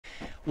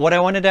What I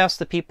wanted to ask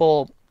the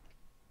people,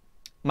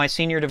 my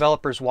senior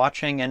developers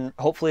watching, and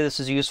hopefully this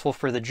is useful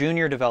for the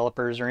junior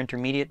developers or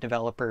intermediate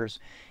developers,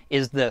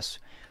 is this.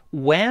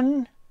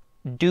 When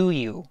do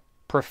you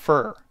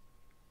prefer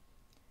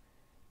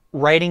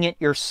writing it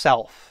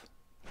yourself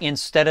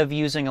instead of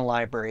using a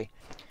library?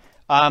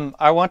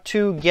 I want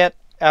to get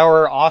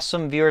our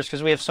awesome viewers,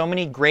 because we have so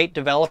many great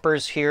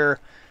developers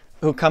here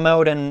who come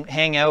out and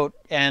hang out,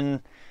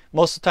 and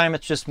most of the time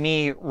it's just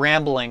me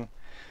rambling.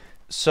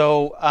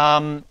 So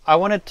I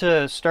wanted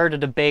to start a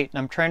debate, and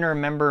I'm trying to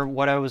remember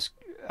what I was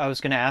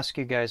going to ask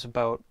you guys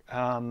about.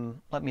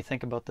 Let me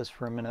think about this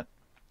for a minute.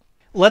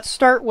 Let's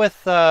start with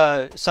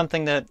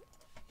something that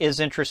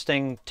is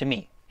interesting to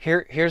me.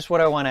 Here's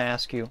what I want to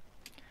ask you.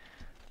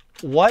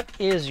 What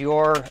is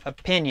your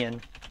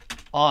opinion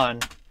on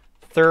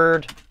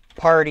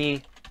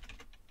third-party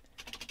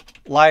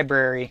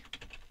library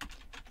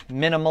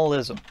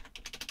minimalism?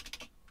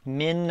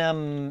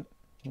 Minimalism.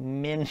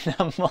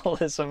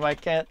 I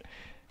can't.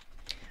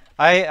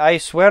 I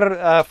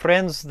swear,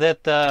 friends,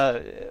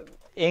 that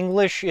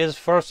English is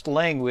first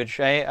language.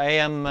 I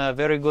am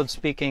very good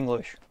speak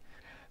English.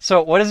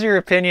 So what is your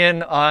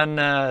opinion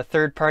on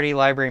third-party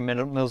library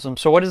minimalism?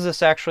 So what does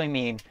this actually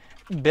mean?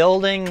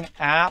 Building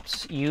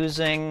apps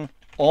using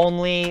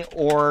only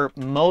or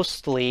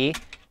mostly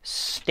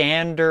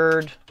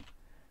standard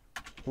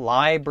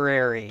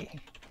library.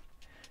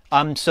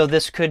 So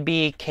this could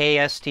be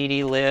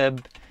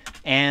kstdlib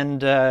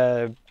and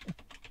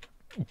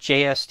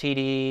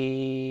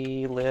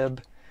jstdlib,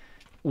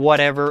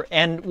 whatever.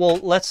 And well,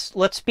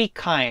 let's be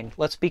kind.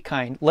 Let's be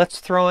kind. Let's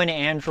throw in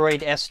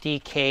Android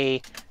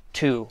SDK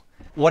too.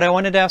 What I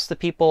wanted to ask the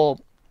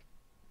people,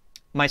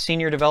 my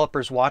senior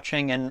developers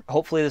watching, and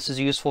hopefully this is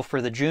useful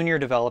for the junior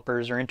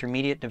developers or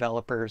intermediate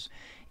developers,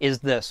 is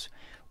this.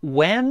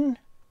 When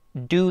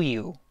do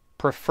you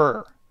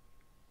prefer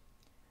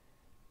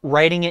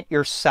writing it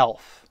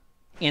yourself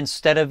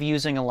instead of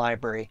using a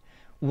library?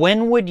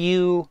 When would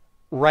you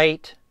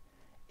write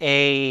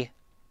a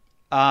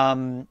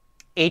HTTP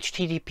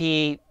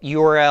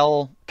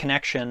URL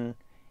connection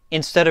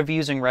instead of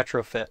using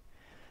retrofit?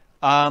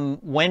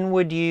 When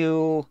would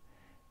you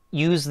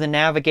use the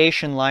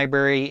navigation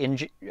library in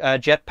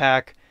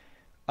Jetpack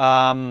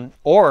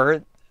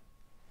or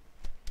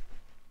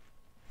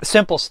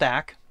Simple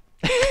Stack,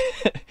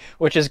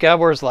 which is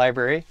Gabor's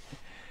library,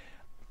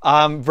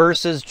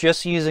 versus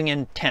just using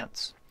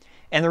intents?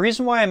 And the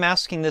reason why I'm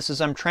asking this is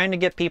I'm trying to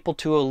get people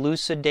to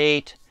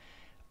elucidate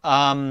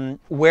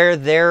where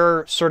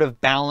their sort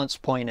of balance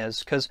point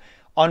is. Because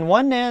on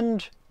one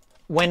end,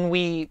 when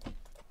we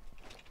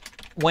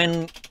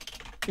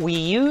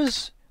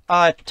use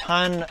a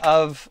ton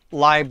of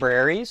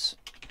libraries,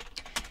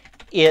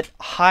 it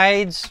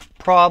hides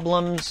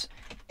problems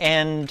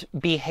and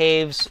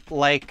behaves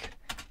like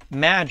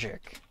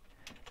magic.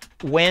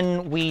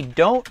 When we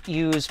don't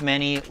use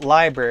many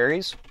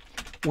libraries,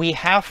 we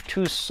have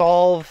to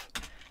solve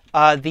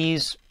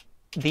these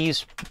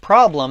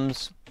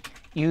problems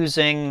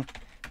using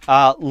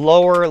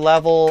lower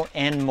level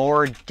and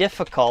more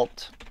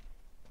difficult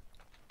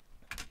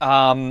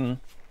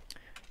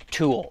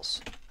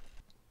tools.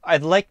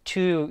 I'd like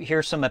to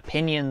hear some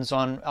opinions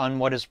on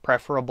what is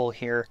preferable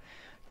here,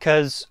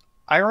 because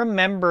I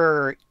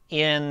remember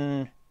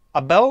in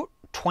about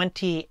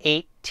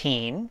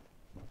 2018,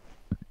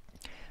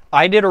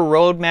 I did a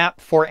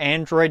roadmap for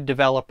Android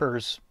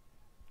developers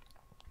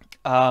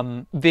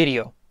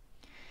video.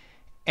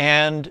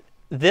 And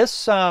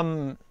this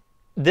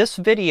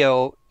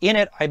video, in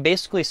it, I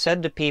basically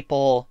said to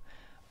people,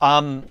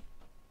 learn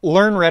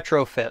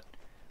retrofit,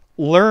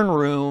 learn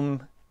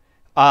Room,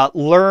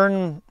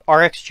 learn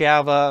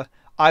RxJava.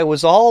 I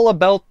was all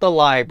about the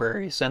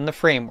libraries and the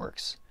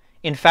frameworks.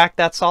 In fact,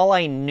 that's all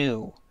I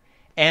knew.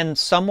 And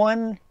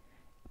someone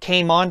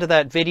came onto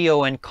that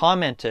video and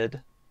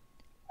commented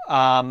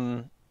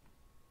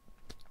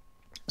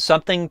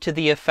something to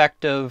the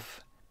effect of,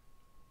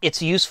 it's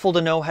useful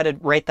to know how to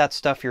write that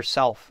stuff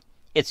yourself.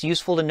 It's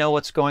useful to know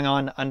what's going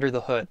on under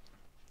the hood.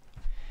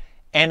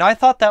 And I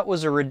thought that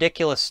was a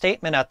ridiculous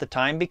statement at the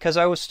time because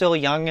I was still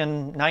young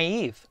and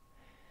naive.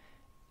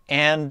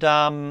 And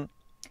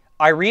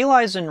I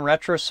realize in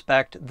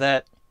retrospect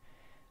that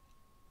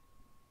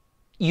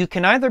you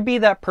can either be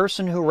that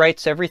person who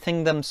writes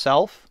everything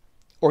themselves,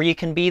 or you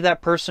can be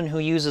that person who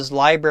uses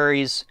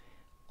libraries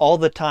all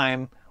the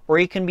time, or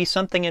you can be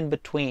something in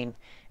between.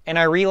 And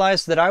I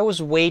realized that I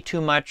was way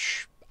too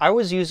much, I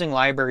was using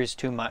libraries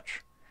too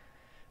much.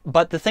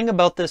 But the thing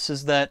about this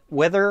is that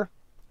whether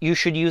you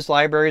should use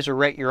libraries or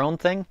write your own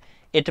thing,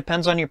 it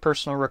depends on your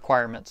personal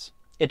requirements.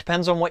 It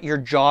depends on what your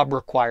job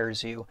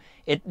requires you.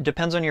 It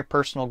depends on your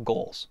personal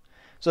goals.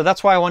 So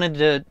that's why I wanted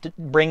to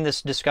bring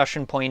this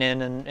discussion point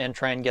in and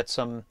try and get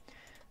some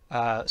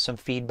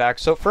feedback.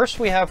 So first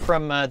we have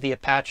from the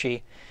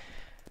Apache.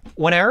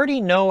 When I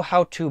already know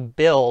how to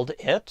build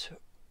it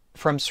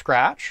from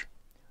scratch,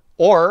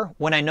 or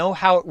when I know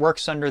how it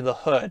works under the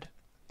hood,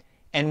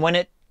 and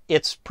when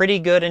it's pretty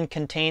good and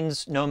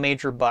contains no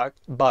major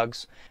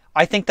bugs,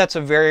 I think that's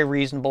a very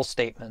reasonable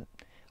statement.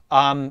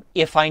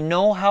 If I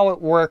know how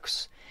it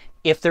works,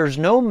 if there's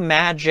no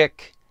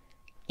magic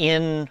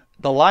in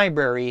the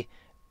library,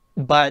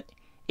 but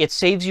it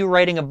saves you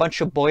writing a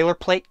bunch of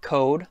boilerplate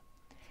code,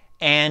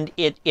 and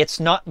it's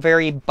not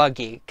very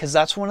buggy, because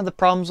that's one of the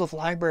problems with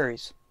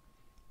libraries.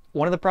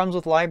 One of the problems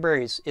with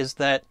libraries is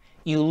that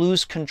you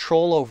lose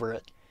control over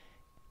it.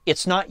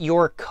 It's not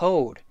your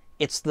code.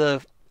 It's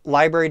the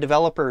library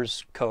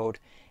developer's code,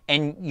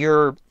 and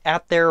you're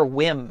at their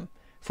whim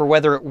for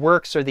whether it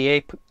works or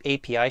the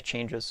API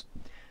changes.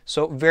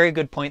 So very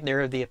good point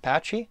there of the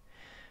Apache.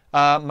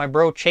 My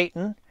bro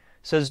Chaitin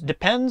says,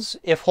 depends.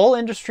 If whole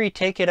industry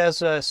take it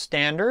as a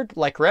standard,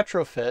 like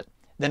retrofit,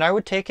 then I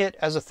would take it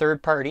as a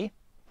third party.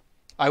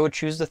 I would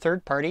choose the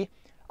third party.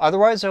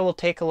 Otherwise, I will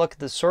take a look at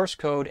the source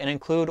code and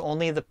include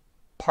only the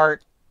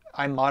part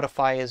I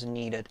modify as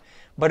needed.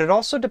 But it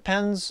also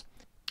depends,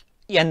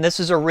 and this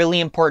is a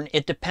really important,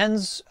 it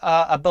depends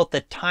about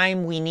the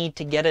time we need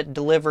to get it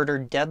delivered or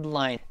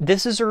deadline.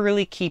 This is a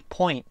really key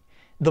point.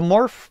 The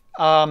more,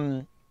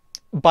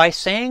 by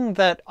saying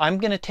that I'm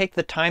going to take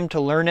the time to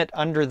learn it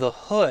under the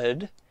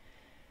hood,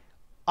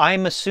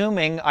 I'm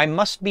assuming I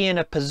must be in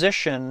a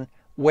position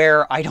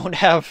where I don't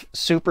have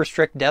super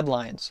strict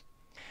deadlines.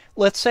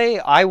 Let's say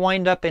I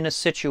wind up in a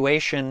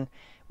situation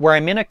where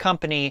I'm in a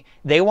company,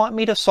 they want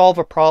me to solve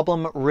a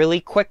problem really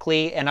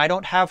quickly, and I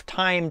don't have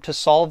time to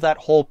solve that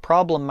whole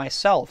problem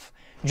myself.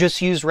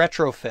 Just use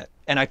retrofit.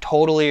 And I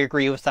totally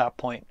agree with that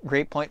point.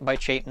 Great point by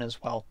Chaitin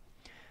as well.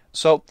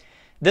 So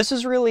this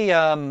is really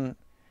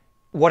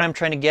what I'm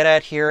trying to get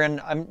at here.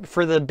 And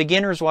for the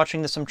beginners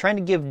watching this, I'm trying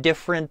to give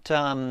different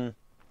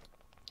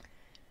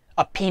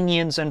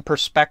opinions and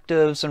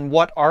perspectives and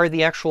what are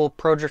the actual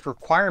project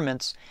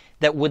requirements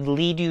that would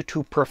lead you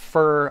to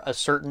prefer a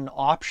certain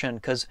option,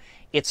 because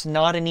it's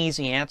not an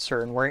easy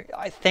answer. And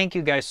I thank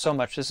you guys so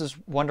much. This is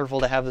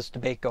wonderful to have this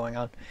debate going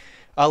on.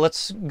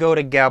 Let's go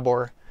to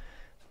Gabor.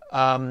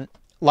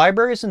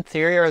 Libraries in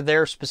theory are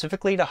there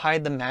specifically to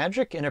hide the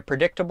magic in a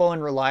predictable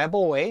and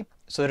reliable way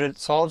so that it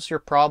solves your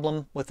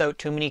problem without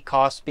too many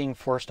costs being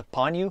forced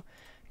upon you.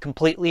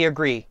 Completely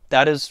agree.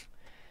 That is,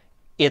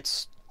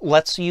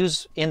 let's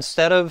use,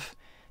 instead of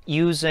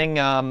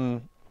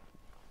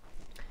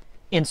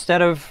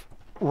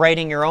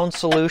writing your own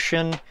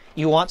solution,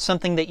 you want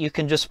something that you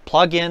can just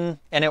plug in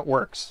and it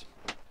works.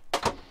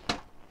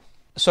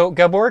 So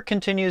Gabor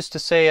continues to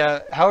say,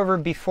 however,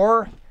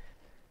 before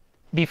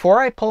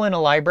I pull in a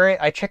library,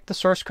 I check the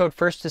source code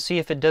first to see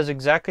if it does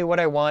exactly what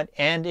I want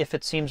and if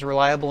it seems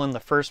reliable in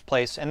the first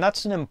place. And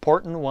that's an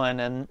important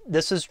one. And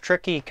this is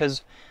tricky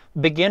because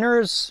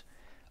beginners,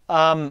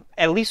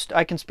 at least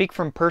I can speak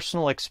from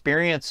personal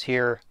experience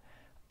here,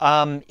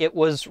 it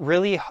was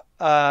really,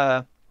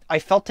 I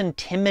felt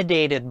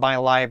intimidated by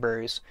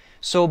libraries.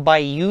 So by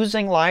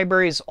using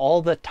libraries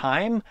all the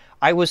time,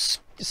 I was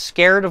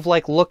scared of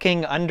like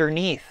looking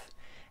underneath.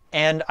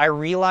 And I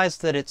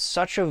realized that it's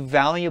such a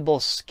valuable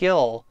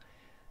skill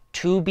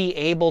to be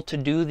able to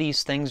do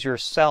these things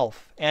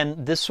yourself.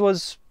 And this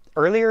was,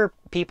 earlier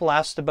people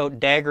asked about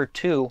Dagger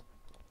 2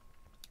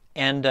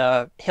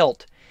 and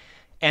Hilt.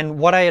 And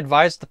what I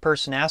advised the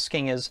person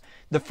asking is,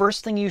 the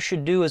first thing you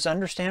should do is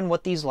understand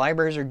what these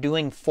libraries are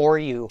doing for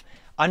you.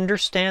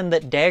 Understand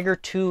that Dagger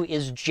 2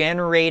 is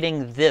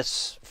generating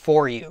this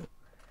for you.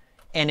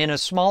 And in a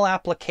small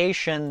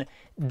application,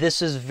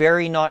 this is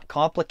very not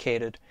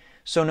complicated.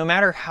 So no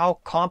matter how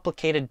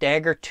complicated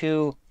Dagger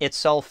 2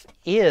 itself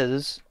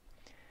is,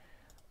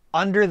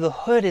 under the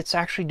hood, it's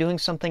actually doing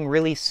something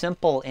really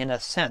simple in a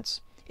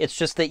sense. It's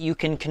just that you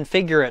can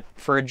configure it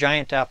for a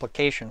giant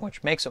application,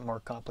 which makes it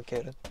more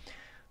complicated.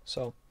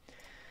 So,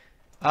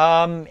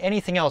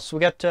 anything else? We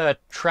got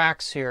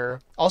tracks here.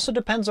 Also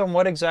depends on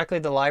what exactly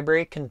the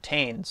library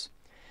contains.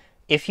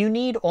 If you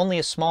need only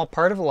a small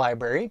part of a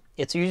library,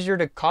 it's easier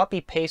to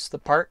copy-paste the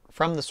part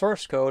from the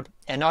source code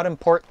and not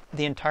import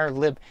the entire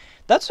lib.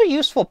 That's a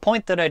useful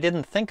point that I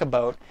didn't think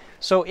about.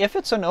 So if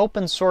it's an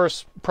open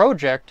source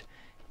project,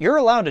 you're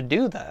allowed to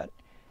do that.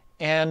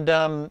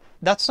 And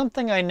that's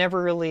something I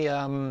never really...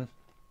 I've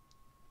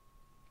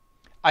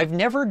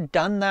never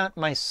done that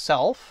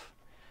myself.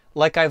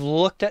 Like, I've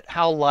looked at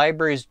how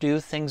libraries do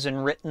things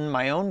and written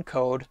my own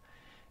code,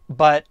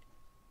 but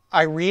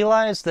I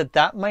realized that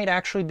that might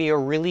actually be a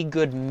really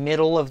good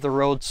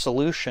middle-of-the-road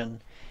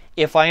solution.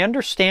 If I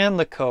understand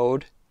the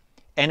code,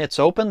 and it's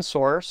open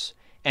source,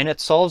 and it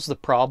solves the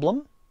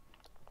problem,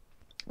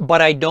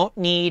 but I don't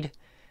need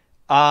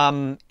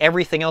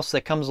everything else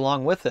that comes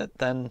along with it,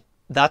 then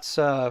that's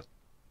a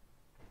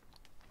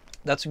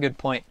good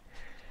point.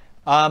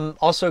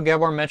 Also,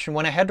 Gabor mentioned,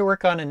 when I had to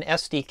work on an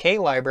SDK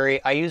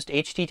library, I used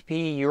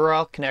HTTP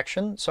URL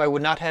connection, so I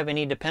would not have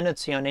any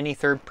dependency on any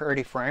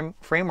third-party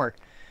framework.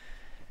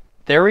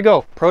 There we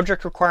go.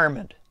 Project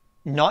requirement.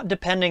 Not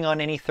depending on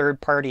any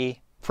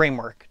third-party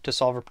framework to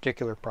solve a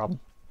particular problem.